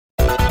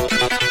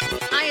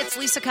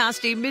Lisa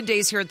Costi,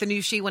 middays here at the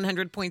new She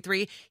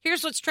 100.3.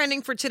 Here's what's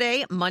trending for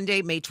today,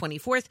 Monday, May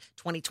 24th,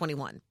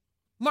 2021.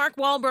 Mark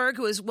Wahlberg,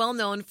 who is well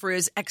known for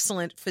his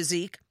excellent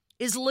physique,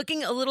 is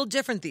looking a little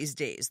different these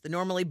days. The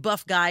normally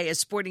buff guy is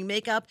sporting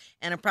makeup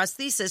and a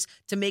prosthesis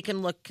to make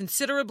him look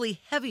considerably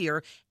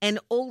heavier and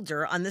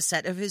older on the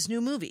set of his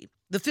new movie.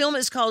 The film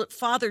is called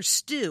Father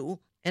Stu,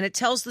 and it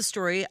tells the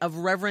story of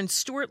Reverend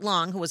Stuart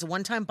Long, who was a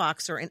one-time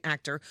boxer and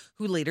actor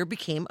who later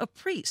became a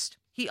priest.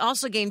 He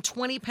also gained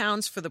 20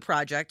 pounds for the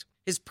project.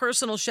 His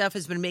personal chef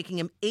has been making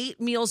him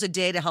 8 meals a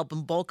day to help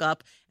him bulk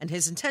up, and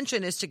his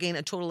intention is to gain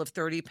a total of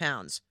 30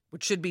 pounds,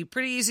 which should be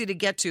pretty easy to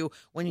get to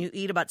when you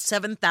eat about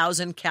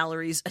 7,000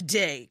 calories a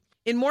day.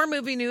 In more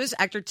movie news,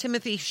 actor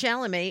Timothée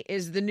Chalamet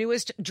is the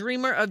newest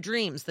dreamer of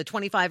dreams. The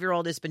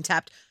 25-year-old has been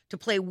tapped to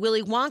play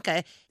Willy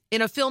Wonka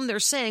in a film they're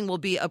saying will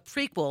be a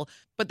prequel,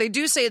 but they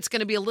do say it's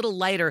going to be a little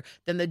lighter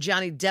than the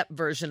Johnny Depp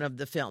version of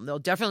the film. There'll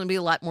definitely be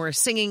a lot more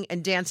singing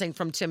and dancing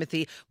from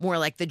Timothy, more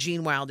like the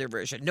Gene Wilder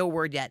version. No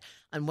word yet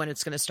on when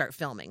it's going to start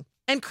filming.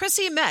 And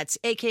Chrissy Metz,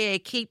 a.k.a.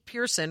 Kate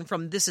Pearson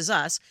from This Is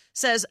Us,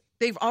 says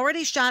they've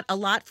already shot a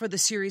lot for the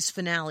series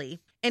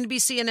finale.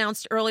 NBC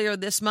announced earlier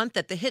this month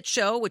that the hit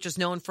show, which is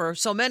known for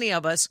so many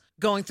of us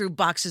going through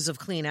boxes of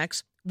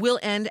Kleenex, will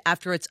end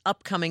after its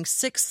upcoming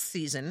 6th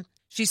season.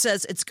 She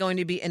says it's going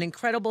to be an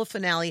incredible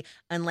finale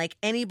unlike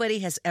anybody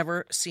has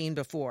ever seen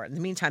before. In the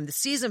meantime, the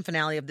season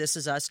finale of This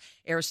Is Us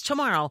airs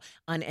tomorrow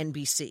on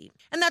NBC.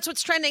 And that's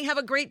what's trending. Have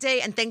a great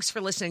day, and thanks for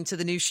listening to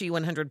the new She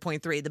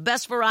 100.3, the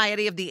best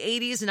variety of the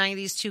 80s,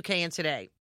 90s, 2K, and today.